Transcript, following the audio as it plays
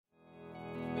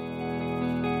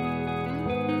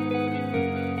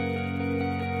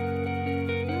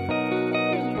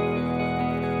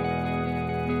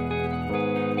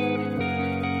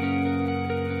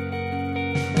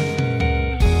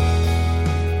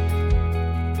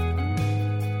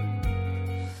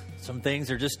Some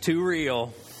things are just too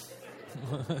real.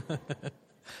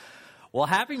 Well,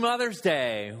 happy Mother's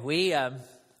Day. We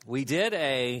did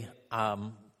a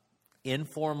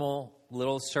informal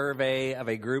little survey of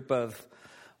a group of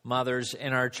mothers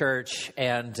in our church,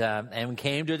 and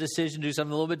came to a decision to do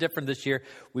something a little bit different this year.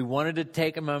 We wanted to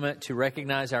take a moment to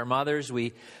recognize our mothers.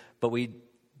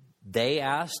 They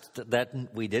asked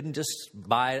that we didn't just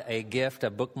buy a gift, a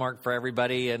bookmark for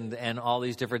everybody, and all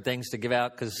these different things to give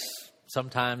out, because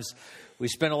sometimes we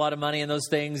spend a lot of money on those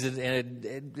things, and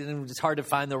it's hard to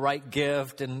find the right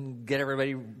gift and get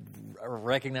everybody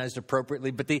recognized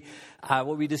appropriately. But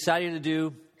what we decided to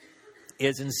do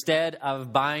is, instead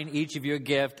of buying each of you a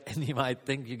gift, and you might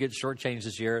think you get shortchanged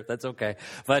this year, that's okay.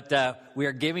 But we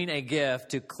are giving a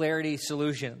gift to Clarity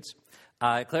Solutions.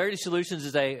 Clarity Solutions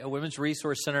is a women's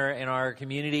resource center in our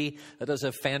community that does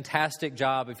a fantastic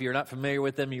job. If you're not familiar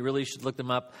with them, you really should look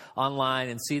them up online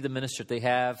and see the ministry that they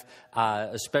have,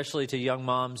 especially to young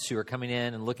moms who are coming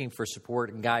in and looking for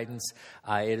support and guidance.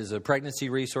 It is a pregnancy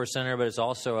resource center, but it's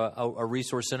also a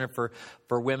resource center for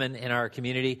women in our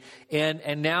community.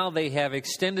 And now they have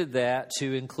extended that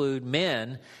to include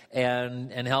men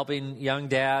and helping young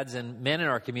dads and men in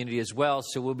our community as well.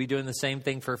 So we'll be doing the same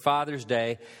thing for Father's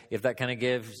Day. If that kind of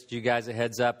gives you guys a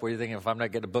heads up, where you're thinking, if I'm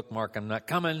not getting a bookmark, I'm not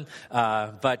coming.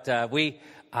 But we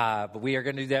are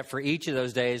going to do that for each of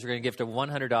those days. We're going to gift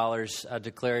 $100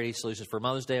 to Clarity Solutions for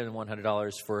Mother's Day, and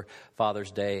 $100 for Father's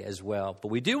Day as well. But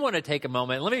we do want to take a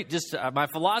moment. Let me just, my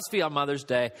philosophy on Mother's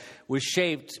Day was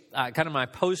shaped, kind of my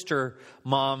poster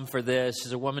mom for this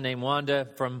is a woman named Wanda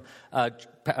from,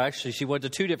 actually she went to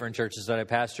two different churches that I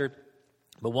pastored.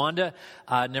 But Wanda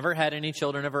never had any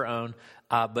children of her own,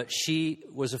 but she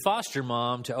was a foster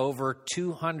mom to over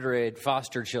 200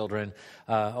 foster children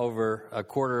over a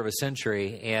quarter of a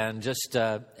century, and just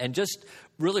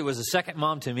really was a second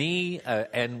mom to me,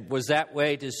 and was that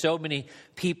way to so many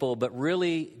people. But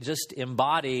really, just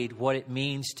embodied what it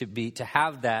means to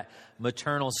have that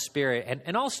maternal spirit,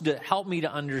 and also to help me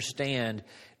to understand.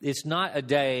 It's not a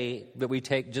day that we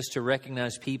take just to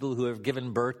recognize people who have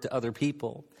given birth to other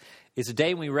people. It's a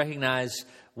day when we recognize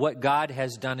what God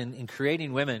has done in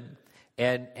creating women,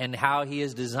 and how He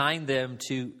has designed them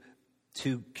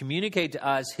to communicate to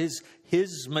us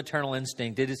His maternal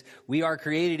instinct. It is, we are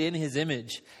created in His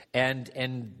image,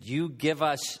 and you give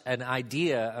us an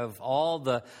idea of all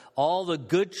the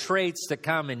good traits that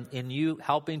come in you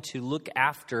helping to look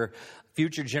after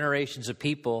future generations of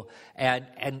people, and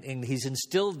He's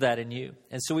instilled that in you.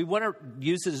 And so we want to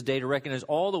use this day to recognize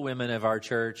all the women of our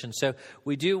church. And so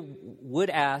would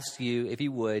ask you, if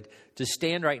you would, to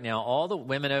stand right now, all the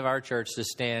women of our church to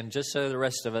stand, just so the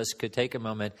rest of us could take a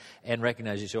moment and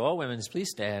recognize you. So all women, please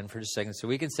stand for just a second so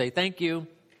we can say thank you,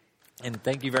 and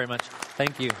thank you very much.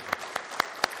 Thank you.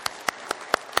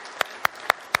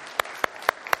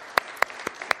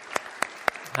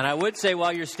 And I would say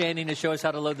while you're standing to show us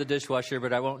how to load the dishwasher,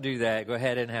 but I won't do that. Go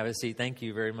ahead and have a seat. Thank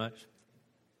you very much.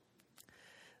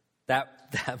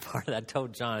 That part I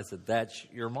told John, I said, that's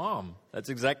your mom. That's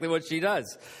exactly what she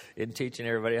does in teaching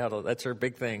everybody how to. That's her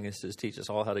big thing, is to teach us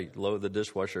all how to load the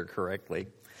dishwasher correctly.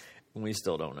 And we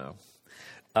still don't know.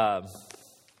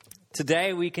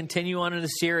 Today we continue on in a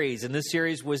series, and this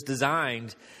series was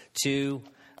designed to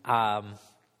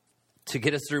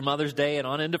get us through Mother's Day and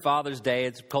on into Father's Day.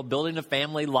 It's called Building a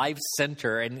Family Life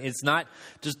Center. And it's not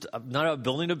about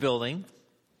building a building,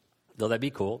 though that'd be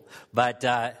cool. But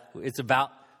it's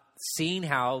about seeing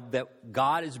how that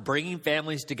God is bringing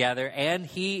families together, and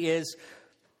He is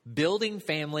building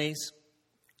families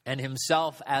and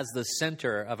Himself as the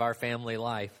center of our family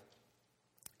life.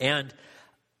 And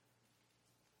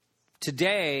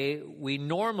today, we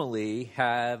normally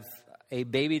have a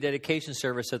baby dedication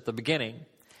service at the beginning.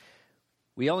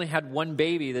 We only had one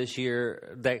baby this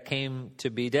year that came to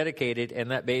be dedicated,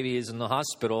 and that baby is in the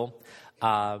hospital.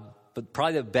 But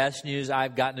probably the best news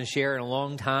I've gotten to share in a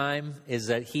long time is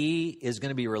that he is going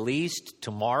to be released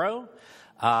tomorrow,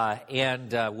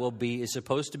 and is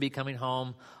supposed to be coming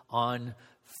home on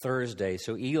Thursday.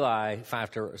 So Eli,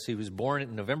 he was born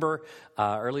in November,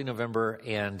 early November,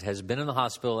 and has been in the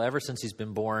hospital ever since he's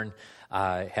been born.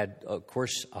 Had, of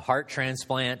course, a heart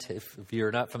transplant, if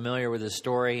you're not familiar with his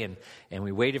story, and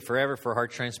we waited forever for a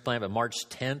heart transplant, but March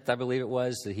 10th, I believe it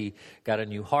was, that he got a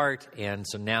new heart, and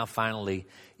so now finally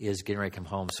is getting ready to come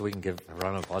home, so we can give a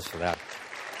round of applause for that.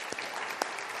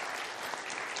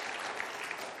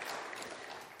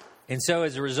 And so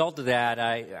as a result of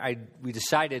that, we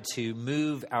decided to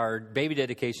move our baby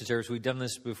dedication service. We've done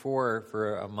this before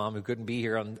for a mom who couldn't be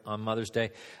here on Mother's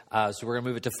Day. So we're going to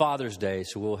move it to Father's Day.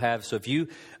 So if you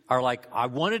are like, I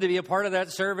wanted to be a part of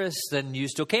that service, then you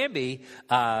still can be,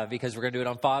 because we're going to do it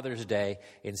on Father's Day.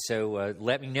 And so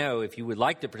let me know if you would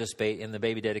like to participate in the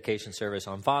baby dedication service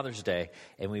on Father's Day,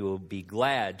 and we will be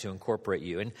glad to incorporate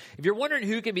you. And if you're wondering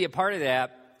who can be a part of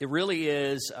that, it really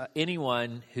is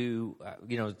anyone who,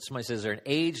 somebody says there's an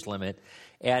age limit.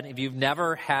 And if you've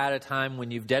never had a time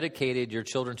when you've dedicated your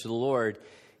children to the Lord,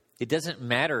 it doesn't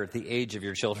matter the age of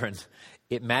your children.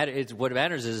 What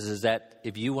matters is that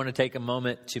if you want to take a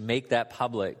moment to make that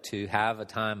public, to have a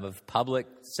time of public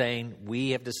saying,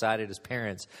 we have decided as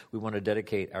parents, we want to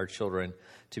dedicate our children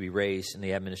to be raised in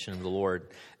the admonition of the Lord.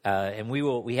 And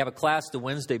we have a class the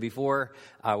Wednesday before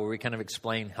where we kind of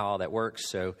explain how all that works.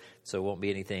 So it won't be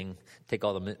anything, take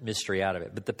all the mystery out of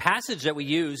it. But the passage that we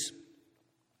use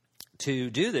to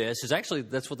do this is actually,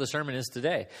 that's what the sermon is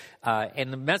today.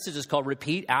 And the message is called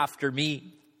Repeat After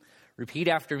Me. Repeat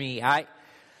after me.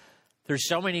 There's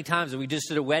so many times that we just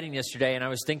did a wedding yesterday, and I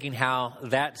was thinking how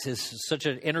that is such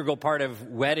an integral part of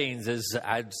weddings is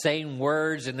saying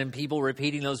words and then people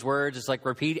repeating those words. It's like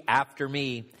repeat after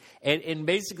me. And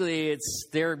basically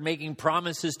they're making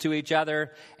promises to each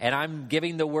other, and I'm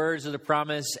giving the words of the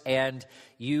promise, and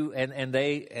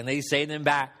they say them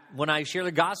back. When I share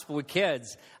the gospel with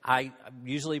kids, I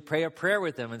usually pray a prayer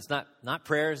with them. It's not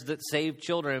prayers that save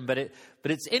children, but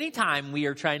it's any time we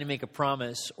are trying to make a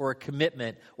promise or a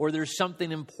commitment, or there's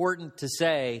something important to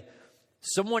say,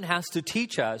 someone has to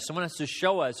teach us, someone has to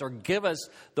show us or give us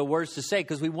the words to say,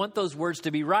 because we want those words to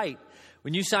be right.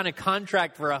 When you sign a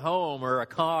contract for a home or a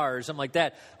car or something like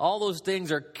that, all those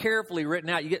things are carefully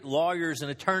written out. You get lawyers and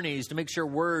attorneys to make sure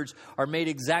words are made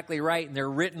exactly right and they're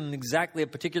written exactly a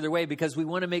particular way, because we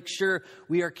want to make sure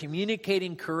we are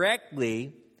communicating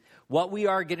correctly what we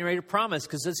are getting ready to promise,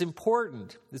 because it's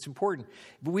important. It's important.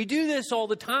 But we do this all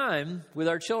the time with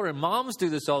our children. Moms do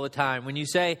this all the time. When you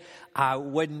say,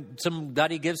 when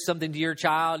somebody gives something to your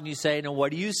child and you say, no,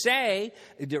 what do you say?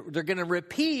 They're going to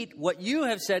repeat what you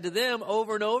have said to them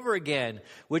over and over again,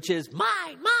 which is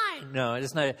mine. No,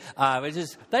 it's not. It's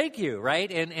just thank you,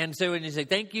 right? And so when you say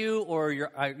thank you, or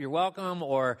you're welcome,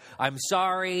 or I'm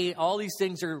sorry, all these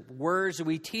things are words that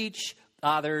we teach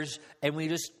others, and we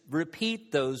just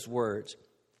repeat those words.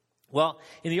 Well,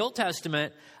 in the Old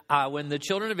Testament, when the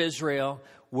children of Israel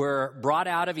were brought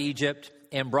out of Egypt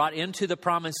and brought into the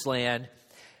Promised Land,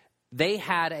 they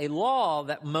had a law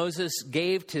that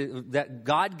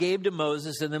God gave to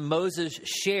Moses, and then Moses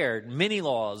shared many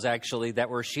laws, actually,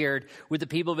 that were shared with the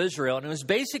people of Israel. And it was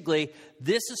basically,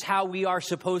 this is how we are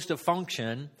supposed to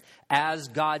function as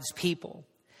God's people.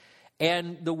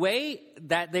 And the way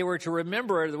that they were to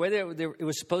remember, the way that it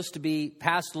was supposed to be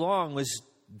passed along, was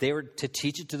they were to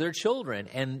teach it to their children.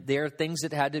 And there are things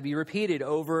that had to be repeated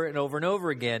over and over and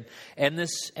over again. And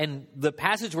the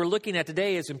passage we're looking at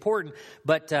today is important.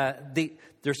 But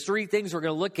there's three things we're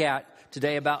going to look at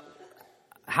today about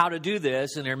how to do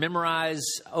this. And they're memorize,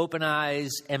 open eyes,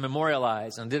 and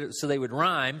memorialize. And did it so they would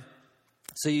rhyme,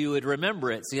 so you would remember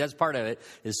it. See, that's part of it,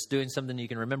 is doing something you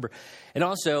can remember. And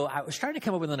also, I was trying to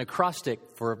come up with an acrostic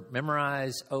for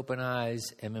memorize, open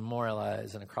eyes, and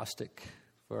memorialize. An acrostic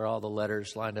for all the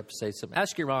letters lined up to say something.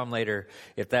 Ask your mom later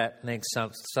if that makes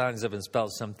some signs of and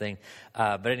spells something.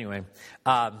 But anyway,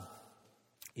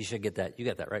 you should get that. You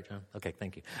got that right, John? Okay,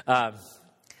 thank you.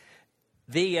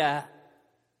 The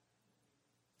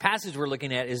passage we're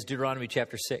looking at is Deuteronomy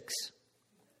chapter 6.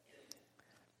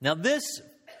 Now,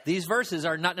 these verses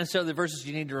are not necessarily the verses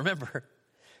you need to remember.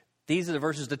 These are the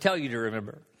verses to tell you to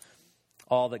remember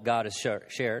all that God has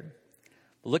shared.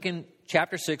 Look in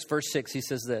chapter 6, verse 6, he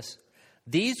says this: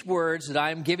 these words that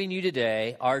I am giving you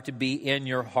today are to be in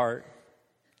your heart.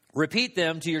 Repeat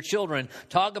them to your children.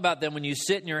 Talk about them when you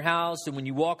sit in your house and when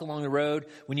you walk along the road,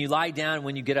 when you lie down and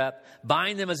when you get up.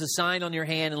 Bind them as a sign on your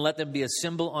hand and let them be a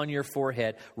symbol on your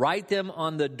forehead. Write them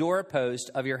on the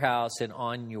doorpost of your house and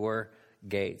on your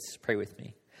gates. Pray with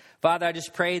me. Father, I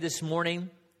just pray this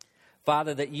morning,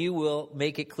 Father, that you will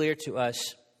make it clear to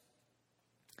us,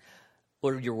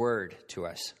 Lord, your word to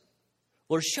us.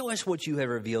 Lord, show us what you have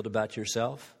revealed about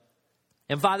yourself.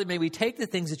 And Father, may we take the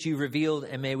things that you've revealed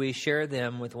and may we share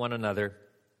them with one another.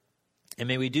 And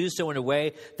may we do so in a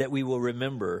way that we will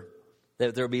remember,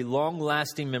 that there will be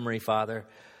long-lasting memory, Father,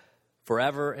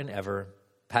 forever and ever,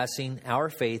 passing our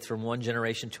faith from one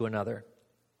generation to another.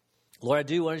 Lord, I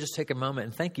do want to just take a moment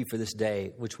and thank you for this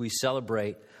day, which we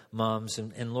celebrate moms.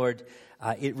 And Lord,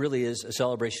 it really is a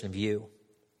celebration of you.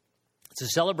 It's a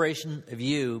celebration of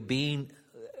you being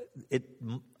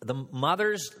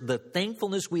the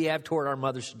thankfulness we have toward our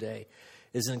mothers today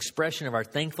is an expression of our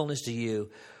thankfulness to you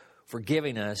for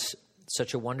giving us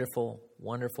such a wonderful,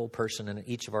 wonderful person in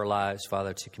each of our lives,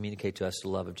 Father, to communicate to us the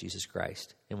love of Jesus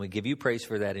Christ. And we give you praise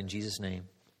for that in Jesus' name.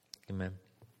 Amen.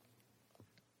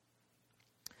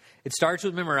 It starts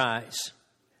with memorize.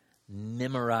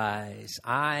 Memorize.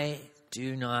 I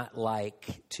do not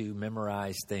like to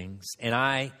memorize things. And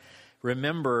I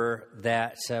remember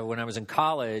that when I was in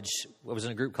college, I was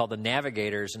in a group called the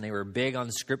Navigators, and they were big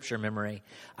on scripture memory.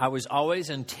 I was always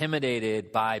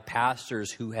intimidated by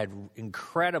pastors who had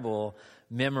incredible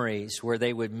memories where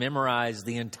they would memorize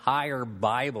the entire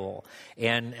Bible.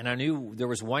 And I knew there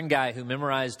was one guy who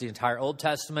memorized the entire Old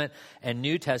Testament and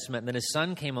New Testament. And then his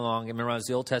son came along and memorized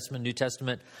the Old Testament, New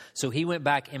Testament. So he went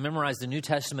back and memorized the New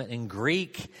Testament in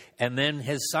Greek. And then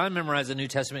his son memorized the New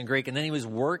Testament in Greek. And then he was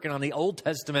working on the Old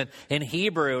Testament in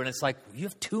Hebrew. And it's like, you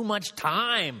have too much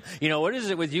time. You know, what is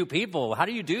it with you people? How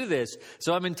do you do this?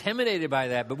 So I'm intimidated by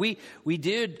that. But it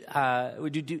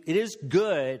is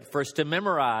good for us to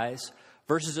memorize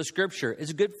verses of Scripture.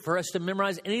 It's good for us to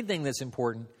memorize anything that's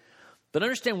important. But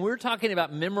understand, we're talking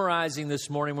about memorizing this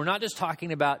morning. We're not just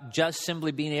talking about just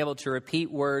simply being able to repeat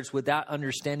words without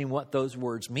understanding what those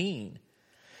words mean.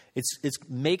 It's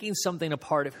making something a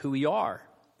part of who we are.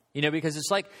 You know, because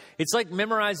it's like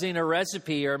memorizing a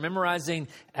recipe or memorizing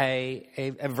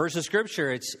a verse of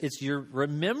Scripture. It's you're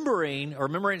remembering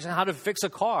how to fix a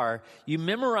car. You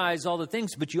memorize all the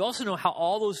things, but you also know how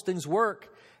all those things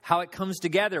work, how it comes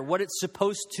together, what it's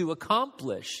supposed to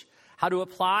accomplish, how to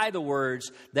apply the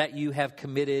words that you have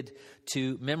committed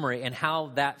to memory, and how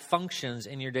that functions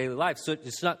in your daily life. So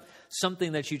it's not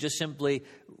something that you just simply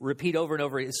repeat over and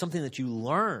over. It's something that you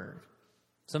learn.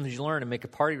 Something you learn and make a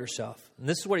part of yourself. And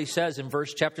this is what he says in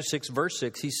chapter 6, verse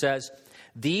 6. He says,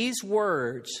 "These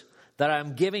words that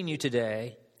I'm giving you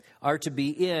today are to be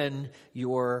in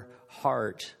your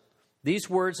heart." These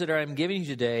words that I'm giving you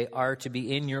today are to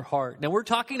be in your heart. Now, we're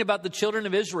talking about the children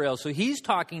of Israel. So he's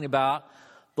talking about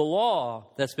the law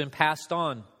that's been passed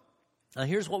on. Now,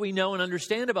 here's what we know and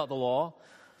understand about the law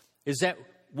is that,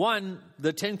 one,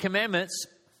 the 10 Commandments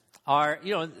are,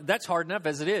 that's hard enough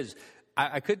as it is.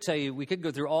 I could tell you, we could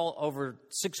go through all over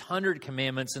 600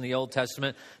 commandments in the Old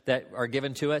Testament that are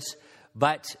given to us,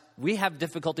 but we have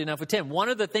difficulty enough with 10. One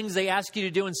of the things they ask you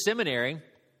to do in seminary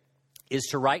is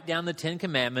to write down the 10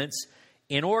 Commandments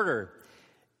in order.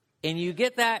 And you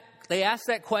get that, they ask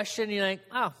that question, and you're like,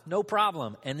 oh, no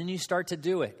problem. And then you start to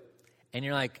do it. And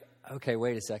you're like, okay,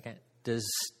 wait a second. Does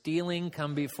stealing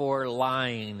come before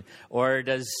lying? Or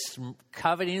does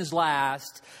coveting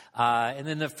last? And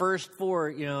then the first four,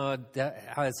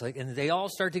 it's like, and they all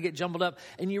start to get jumbled up.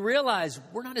 And you realize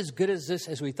we're not as good as this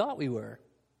as we thought we were.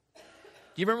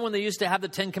 Do you remember when they used to have the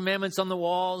 10 Commandments on the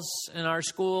walls in our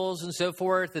schools and so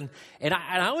forth? And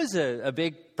I was a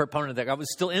big proponent of that. I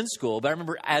was still in school, but I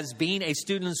remember as being a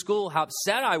student in school, how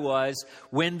upset I was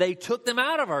when they took them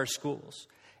out of our schools.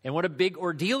 And what a big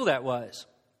ordeal that was.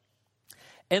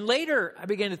 And later, I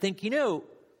began to think,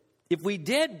 if we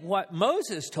did what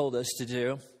Moses told us to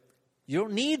do, you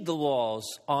don't need the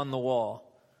laws on the wall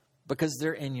because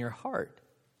they're in your heart.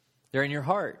 They're in your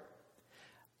heart.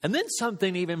 And then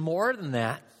something even more than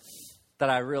that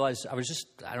I realized, I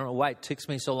don't know why it takes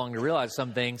me so long to realize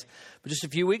some things, but just a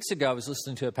few weeks ago, I was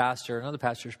listening to another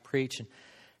pastor preach, and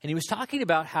he was talking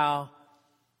about how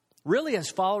really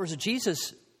as followers of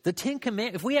Jesus, the 10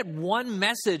 Commandments, if we had one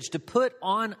message to put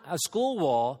on a school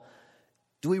wall,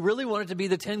 do we really want it to be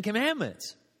the 10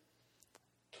 Commandments?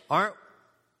 Aren't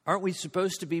we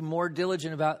supposed to be more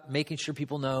diligent about making sure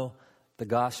people know the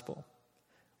gospel?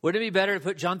 Wouldn't it be better to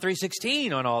put John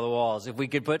 3:16 on all the walls if we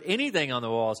could put anything on the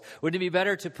walls? Wouldn't it be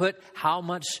better to put how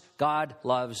much God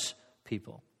loves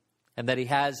people and that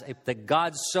that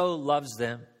God so loves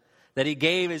them that he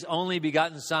gave his only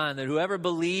begotten Son, that whoever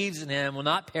believes in him will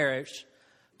not perish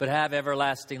but have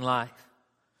everlasting life?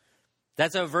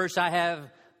 That's a verse I have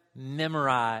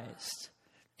memorized.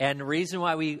 And the reason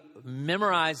why we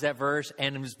memorize that verse,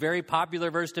 and it was a very popular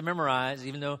verse to memorize,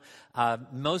 even though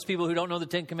most people who don't know the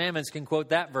 10 Commandments can quote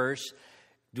that verse.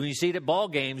 When you see it at ball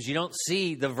games, you don't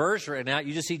see the verse written out.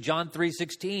 You just see John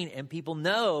 3:16, and people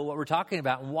know what we're talking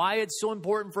about. And why it's so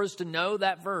important for us to know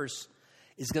that verse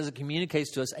is because it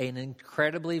communicates to us an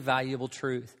incredibly valuable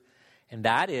truth. And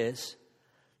that is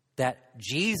that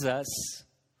Jesus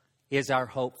is our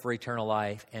hope for eternal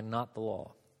life and not the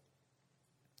law.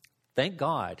 Thank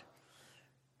God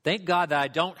Thank God that I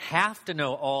don't have to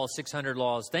know all 600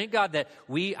 laws. Thank God that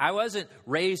I wasn't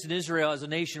raised in Israel as a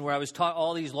nation where I was taught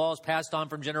all these laws passed on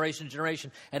from generation to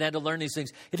generation and had to learn these things.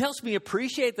 It helps me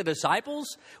appreciate the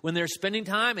disciples when they're spending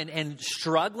time and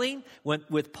struggling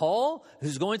with Paul,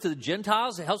 who's going to the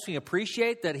Gentiles. It helps me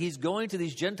appreciate that he's going to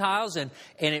these Gentiles and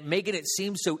it making it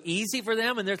seem so easy for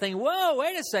them. And they're thinking, whoa,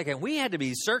 wait a second. We had to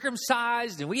be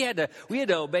circumcised and we had to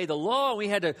obey the law. And we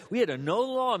had to know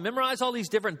the law and memorize all these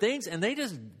different things. And they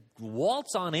just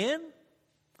waltz on in. And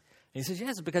he says,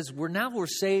 yes, because we're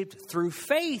saved through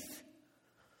faith.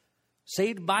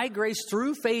 Saved by grace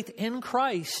through faith in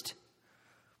Christ.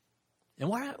 And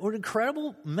what an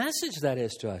incredible message that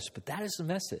is to us. But that is the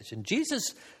message. And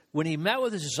Jesus, when he met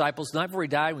with his disciples the night before he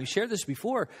died, and we shared this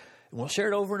before, and we'll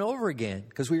share it over and over again,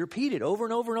 because we repeat it over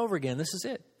and over and over again. This is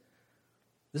it.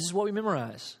 This is what we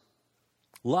memorize.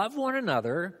 Love one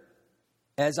another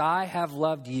as I have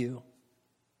loved you.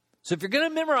 So if you're going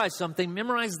to memorize something,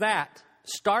 memorize that.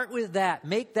 Start with that.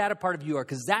 Make that a part of you,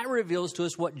 because that reveals to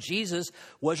us what Jesus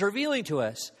was revealing to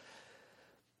us.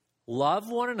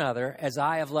 Love one another as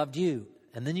I have loved you.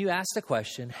 And then you ask the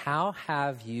question, how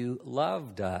have you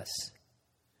loved us?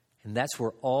 And that's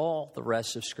where all the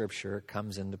rest of Scripture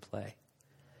comes into play.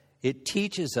 It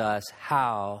teaches us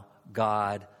how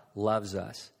God loves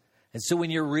us. And so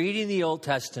when you're reading the Old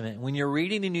Testament, when you're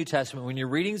reading the New Testament, when you're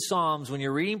reading Psalms, when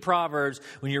you're reading Proverbs,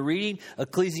 when you're reading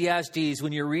Ecclesiastes,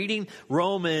 when you're reading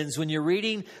Romans, when you're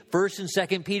reading 1st and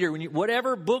 2nd Peter,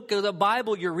 whatever book of the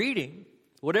Bible you're reading,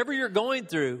 whatever you're going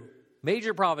through,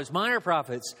 major prophets, minor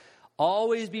prophets,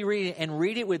 always be reading and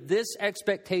read it with this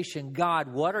expectation.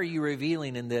 God, what are you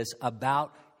revealing in this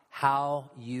about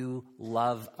how you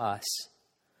love us?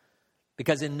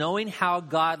 Because in knowing how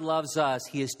God loves us,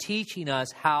 he is teaching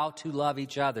us how to love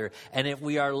each other. And if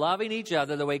we are loving each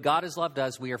other the way God has loved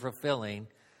us, we are fulfilling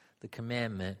the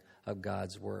commandment of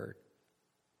God's word.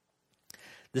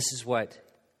 This is what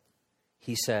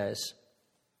he says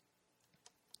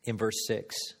in verse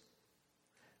 6.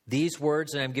 These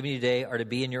words that I'm giving you today are to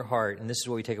be in your heart. And this is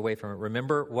what we take away from it.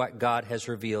 Remember what God has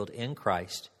revealed in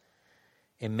Christ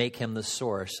and make him the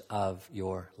source of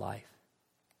your life.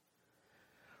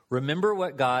 Remember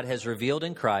what God has revealed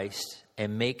in Christ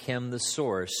and make him the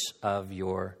source of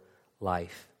your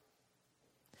life.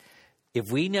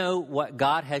 If we know what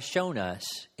God has shown us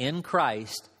in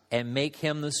Christ and make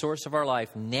him the source of our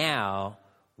life, now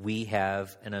we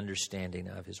have an understanding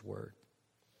of his word.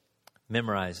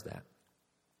 Memorize that.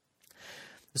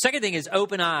 The second thing is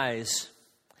open eyes.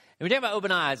 And we talk about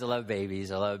open eyes. I love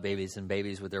babies. I love babies and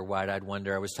babies with their wide-eyed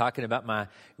wonder. We were talking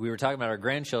about our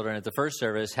grandchildren at the first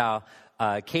service, how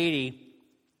Katie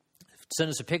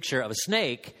sent us a picture of a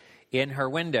snake in her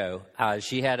window.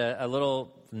 She had a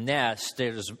little nest.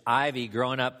 There was ivy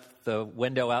growing up the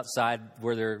window outside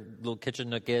where their little kitchen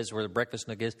nook is, where the breakfast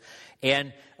nook is.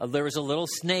 And there was a little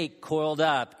snake coiled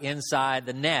up inside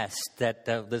the nest.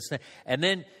 And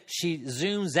then she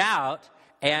zooms out,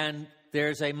 and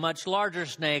there's a much larger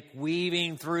snake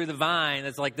weaving through the vine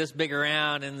that's like this big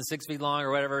around and 6 feet long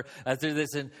or whatever, through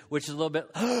this, which is a little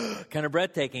bit kind of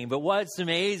breathtaking. But what's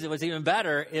amazing, what's even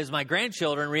better, is my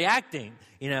grandchildren reacting,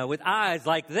 with eyes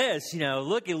like this,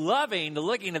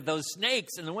 looking at those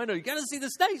snakes in the window. You got to see the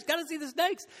snakes, got to see the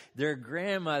snakes. Their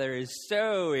grandmother is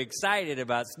so excited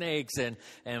about snakes and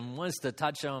wants to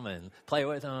touch them and play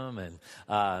with them. And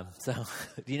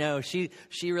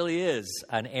she really is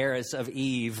an heiress of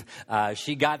Eve.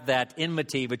 She got that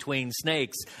enmity between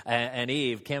snakes and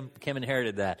Eve. Kim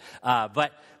inherited that.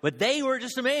 But they were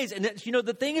just amazed. And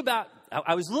the thing about,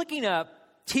 I was looking up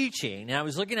teaching, and I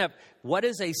was looking up what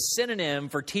is a synonym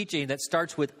for teaching that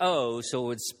starts with O, so it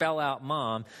would spell out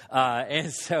mom.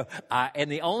 And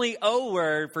the only O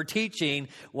word for teaching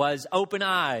was open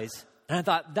eyes. And I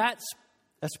thought that's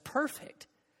perfect,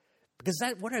 because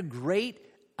what a great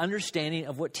understanding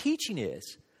of what teaching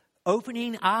is.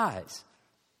 Opening eyes.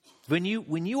 When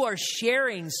you are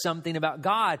sharing something about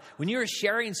God, when you're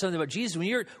sharing something about Jesus,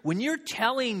 when you're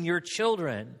telling your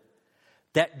children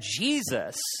that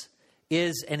Jesus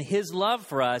is, and his love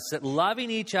for us, that loving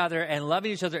each other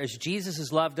as Jesus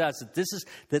has loved us,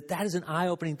 that is an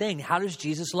eye-opening thing. How does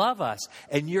Jesus love us?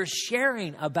 And you're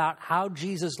sharing about how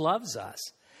Jesus loves us.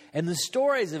 And the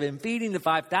stories of him feeding the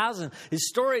 5,000, the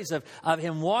stories of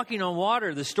him walking on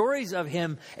water, the stories of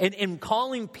him and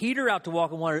calling Peter out to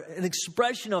walk on water, an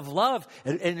expression of love.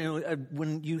 And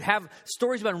when you have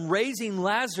stories about him raising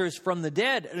Lazarus from the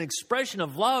dead, an expression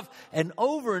of love, and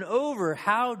over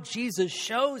how Jesus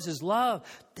shows his love,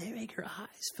 they make your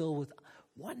eyes fill with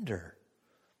wonder.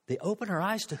 They open our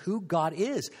eyes to who God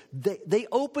is. They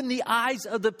open the eyes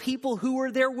of the people who were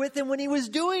there with him when he was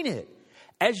doing it.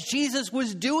 As Jesus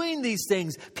was doing these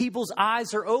things, people's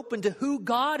eyes are open to who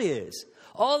God is.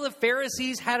 All the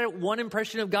Pharisees had one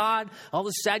impression of God. All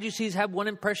the Sadducees had one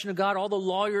impression of God. All the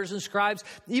lawyers and scribes,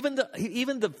 even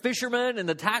the fishermen and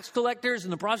the tax collectors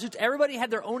and the prostitutes, everybody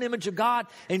had their own image of God.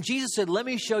 And Jesus said, let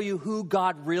me show you who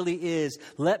God really is.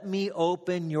 Let me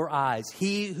open your eyes.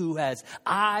 He who has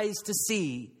eyes to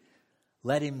see,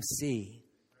 let him see.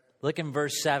 Look in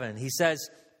verse 7. He says,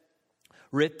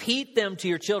 repeat them to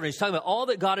your children. He's talking about all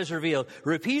that God has revealed.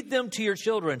 Repeat them to your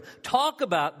children. Talk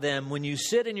about them when you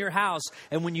sit in your house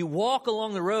and when you walk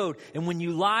along the road and when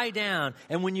you lie down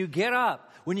and when you get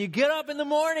up. When you get up in the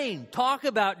morning, talk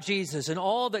about Jesus and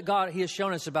all that He has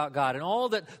shown us about God and all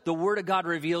that the Word of God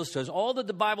reveals to us, all that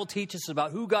the Bible teaches us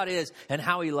about who God is and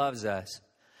how He loves us.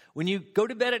 When you go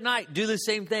to bed at night, do the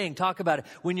same thing. Talk about it.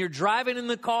 When you're driving in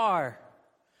the car,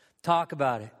 talk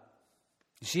about it.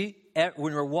 You see,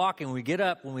 when we're walking, when we get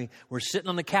up, when we're sitting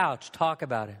on the couch, talk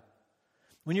about it.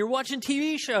 When you're watching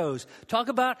TV shows, talk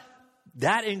about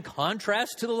that in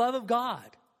contrast to the love of God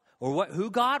or who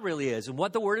God really is and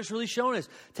what the Word has really shown us.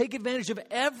 Take advantage of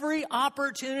every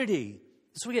opportunity.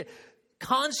 So we get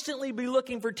constantly be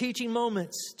looking for teaching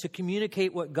moments to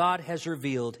communicate what God has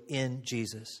revealed in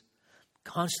Jesus.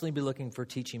 Constantly be looking for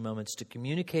teaching moments to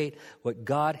communicate what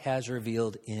God has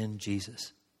revealed in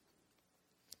Jesus.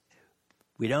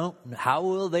 How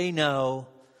will they know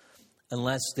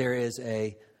unless there is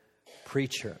a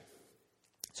preacher?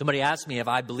 Somebody asked me if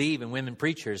I believe in women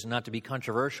preachers, not to be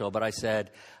controversial, but I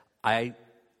said, I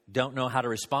don't know how to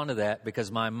respond to that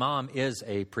because my mom is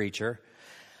a preacher.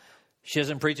 She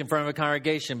doesn't preach in front of a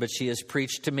congregation, but she has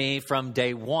preached to me from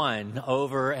day one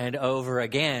over and over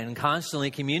again,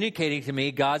 constantly communicating to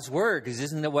me God's Word, because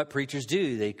isn't that what preachers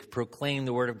do? They proclaim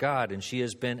the Word of God, and she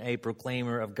has been a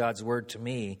proclaimer of God's Word to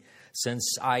me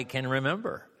since I can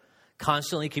remember,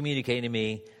 constantly communicating to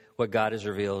me what God has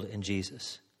revealed in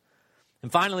Jesus.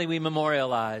 And finally, we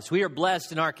memorialize. We are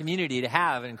blessed in our community to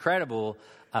have an incredible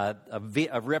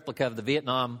a replica of the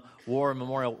Vietnam War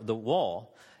Memorial, the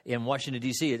wall in Washington,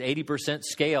 D.C. at 80%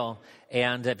 scale.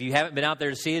 And if you haven't been out there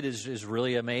to see it, it is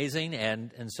really amazing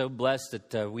and so blessed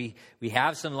that we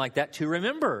have something like that to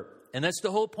remember. And that's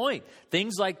the whole point.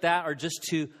 Things like that are just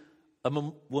to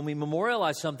when we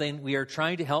memorialize something, we are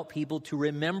trying to help people to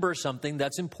remember something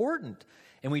that's important.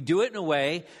 And we do it in a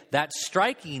way that's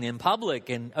striking and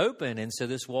public and open. And so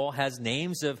this wall has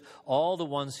names of all the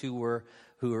ones who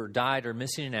were died or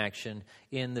missing in action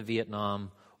in the Vietnam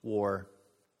War.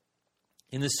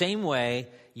 In the same way,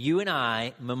 you and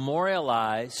I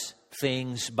memorialize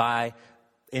things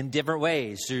in different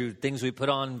ways, through things we put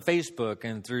on Facebook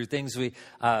and through things we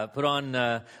put on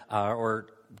or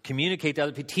communicate to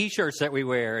other people, T-shirts that we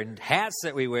wear and hats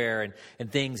that we wear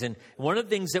and things. And one of the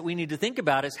things that we need to think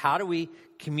about is how do we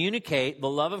communicate the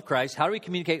love of Christ? How do we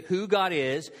communicate who God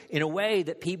is in a way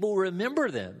that people remember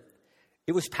them?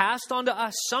 It was passed on to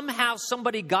us. Somehow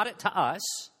somebody got it to us.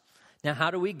 Now,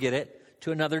 how do we get it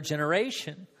to another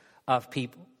generation of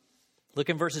people? Look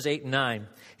in verses 8 and 9.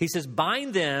 He says,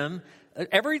 bind them.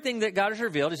 Everything that God has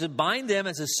revealed, He said, bind them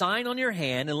as a sign on your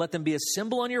hand and let them be a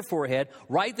symbol on your forehead.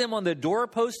 Write them on the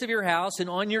doorpost of your house and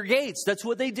on your gates. That's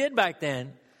what they did back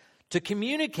then to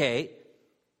communicate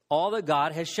all that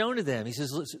God has shown to them. He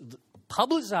says,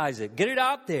 publicize it. Get it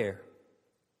out there.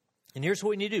 And here's what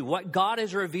we need to do. What God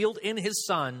has revealed in His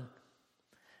Son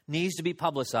needs to be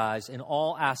publicized in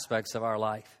all aspects of our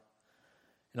life.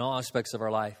 In all aspects of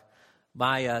our life.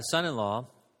 My son-in-law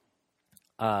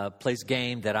plays a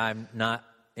game that I'm not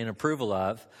in approval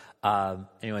of.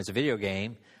 Anyway, it's a video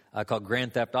game called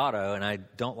Grand Theft Auto, and I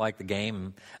don't like the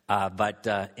game. But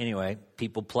anyway,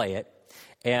 people play it.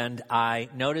 And I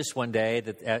noticed one day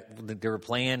that they were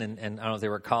playing, and I don't know if they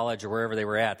were at college or wherever they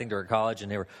were at. I think they were at college,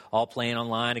 and they were all playing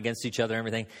online against each other and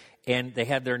everything. And they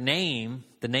had their name,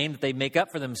 the name that they make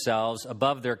up for themselves,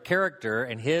 above their character,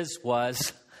 and his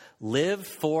was Live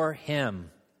for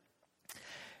Him,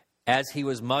 as he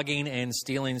was mugging and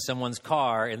stealing someone's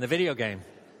car in the video game.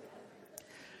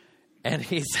 And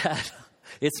he said,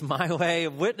 it's my way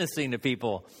of witnessing to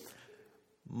people.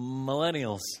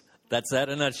 Millennials. That's that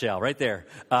in a nutshell, right there.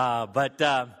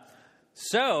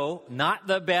 So not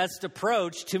the best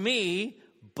approach to me,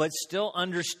 but still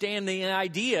understanding the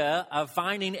idea of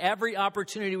finding every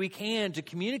opportunity we can to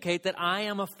communicate that I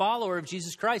am a follower of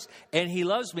Jesus Christ and He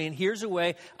loves me. And here's a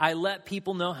way I let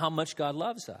people know how much God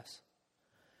loves us.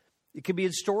 It could be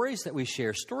in stories that we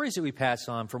share, stories that we pass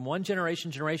on from one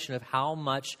generation to generation of how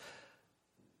much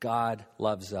God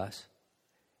loves us.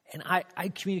 And I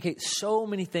communicate so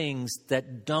many things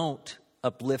that don't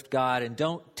uplift God and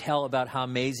don't tell about how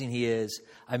amazing He is.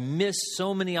 I miss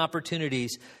so many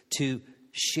opportunities to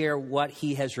share what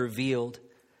he has revealed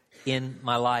in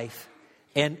my life.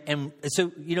 And so,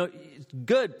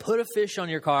 good, put a fish on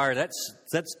your car. That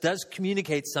does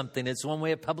communicate something. It's one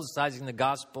way of publicizing the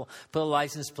gospel. Put a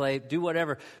license plate, do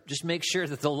whatever. Just make sure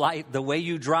that the way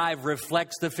you drive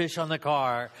reflects the fish on the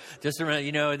car. Just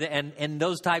remember, and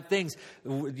those type things.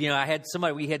 We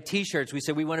had T-shirts. We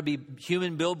said we want to be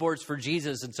human billboards for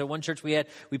Jesus. And so one church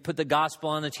we put the gospel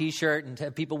on the T-shirt and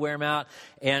have people wear them out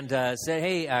and said,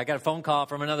 hey, I got a phone call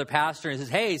from another pastor and he says,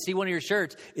 hey, see one of your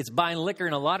shirts. It's buying liquor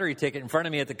and a lottery ticket in front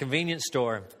of me at the convenience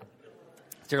store.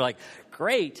 So you're like,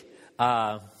 great.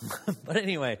 But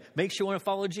anyway, makes you want to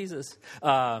follow Jesus.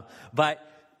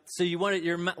 So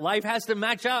your life has to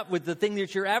match up with the thing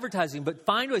that you're advertising. But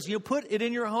find ways, put it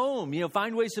in your home.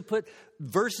 Find ways to put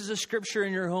verses of scripture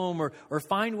in your home, or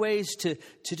find ways to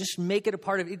just make it a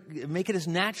part of it, make it as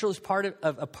natural as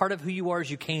a part of who you are as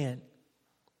you can.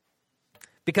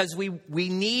 Because we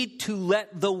need to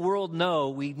let the world know,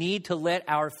 we need to let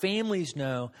our families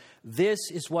know this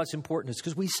is what's important. It's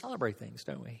because we celebrate things,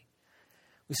 don't we?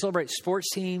 We celebrate sports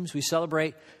teams, we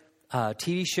celebrate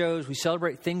TV shows, we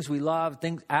celebrate things we love,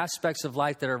 aspects of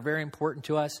life that are very important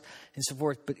to us, and so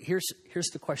forth. But here's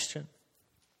the question.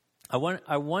 I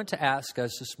want to ask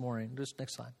us this morning, just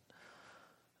next slide.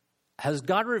 Has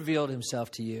God revealed himself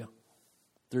to you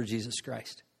through Jesus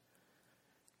Christ?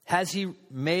 Has he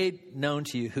made known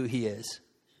to you who he is?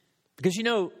 Because,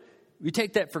 we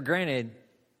take that for granted.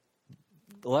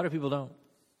 A lot of people don't.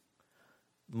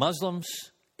 Muslims,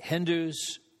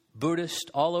 Hindus, Buddhists,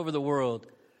 all over the world,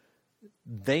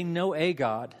 they know a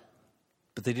God,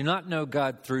 but they do not know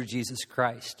God through Jesus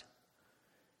Christ.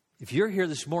 If you're here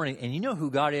this morning and you know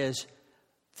who God is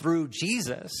through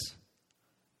Jesus,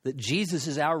 that Jesus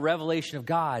is our revelation of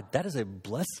God, that is a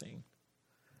blessing.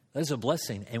 That is a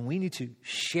blessing, and we need to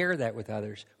share that with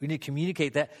others. We need to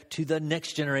communicate that to the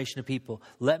next generation of people.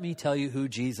 Let me tell you who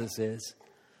Jesus is,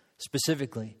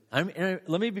 specifically. Let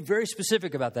me be very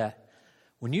specific about that.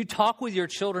 When you talk with your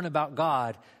children about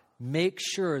God, make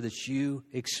sure that you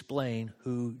explain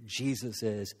who Jesus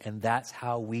is, and that's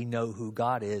how we know who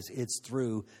God is. It's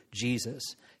through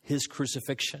Jesus, his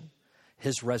crucifixion,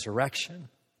 his resurrection,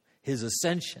 his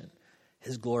ascension,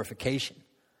 his glorification.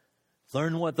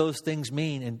 Learn what those things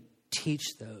mean and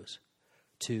teach those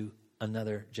to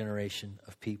another generation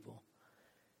of people.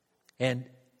 And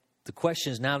the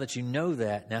question is, now that you know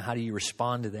that, now how do you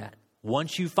respond to that?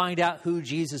 Once you find out who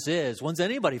Jesus is, once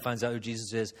anybody finds out who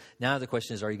Jesus is, now the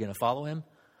question is, are you going to follow him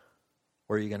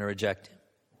or are you going to reject him?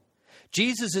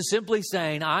 Jesus is simply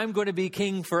saying, I'm going to be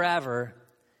king forever.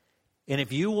 And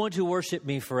if you want to worship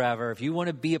me forever, if you want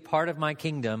to be a part of my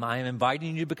kingdom, I am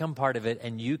inviting you to become part of it,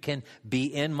 and you can be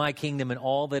in my kingdom and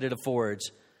all that it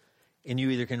affords. And you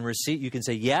either can you can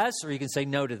say yes, or you can say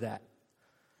no to that.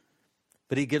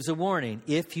 But he gives a warning.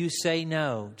 If you say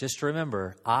no, just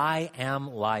remember, I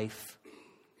am life.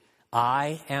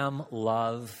 I am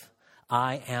love.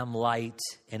 I am light.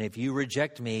 And if you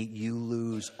reject me, you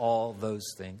lose all those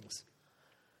things.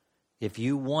 If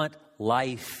you want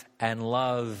life and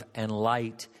love and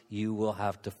light, you will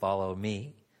have to follow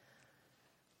me.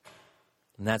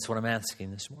 And that's what I'm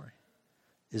asking this morning.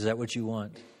 Is that what you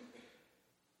want?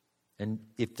 And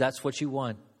if that's what you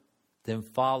want, then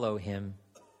follow him.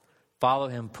 Follow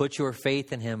him. Put your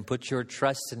faith in him. Put your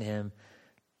trust in him.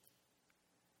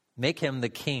 Make him the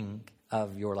king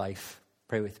of your life.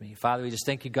 Pray with me. Father, we just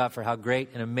thank you, God, for how great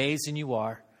and amazing you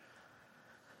are.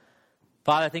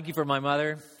 Father, I thank you for my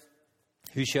mother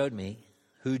who showed me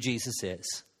who Jesus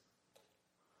is.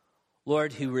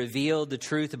 Lord, who revealed the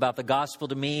truth about the gospel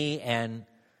to me, and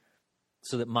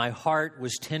so that my heart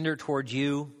was tender toward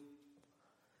you.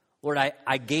 Lord,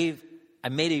 I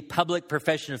made a public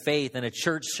profession of faith in a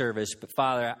church service, but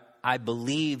Father, I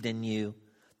believed in you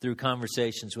through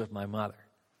conversations with my mother.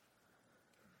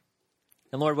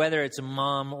 And Lord, whether it's a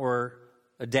mom or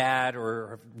a dad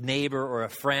or a neighbor or a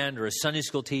friend or a Sunday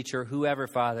school teacher, whoever,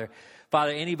 Father,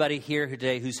 anybody here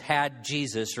today who's had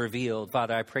Jesus revealed,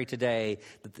 Father, I pray today,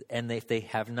 and if they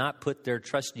have not put their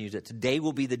trust in you, that today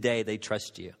will be the day they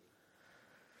trust you.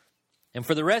 And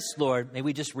for the rest, Lord, may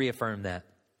we just reaffirm that.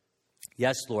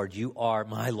 Yes, Lord, you are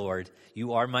my Lord.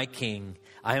 You are my King.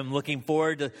 I am looking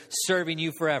forward to serving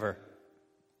you forever.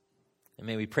 And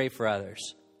may we pray for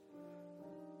others.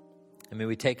 And may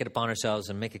we take it upon ourselves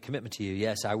and make a commitment to you.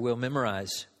 Yes, I will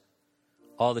memorize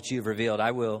all that you have revealed.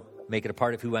 I will make it a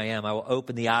part of who I am. I will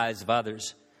open the eyes of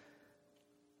others.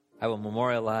 I will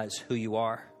memorialize who you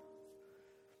are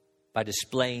by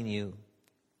displaying you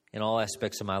in all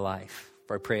aspects of my life.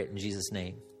 For I pray it in Jesus'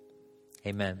 name.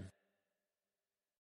 Amen.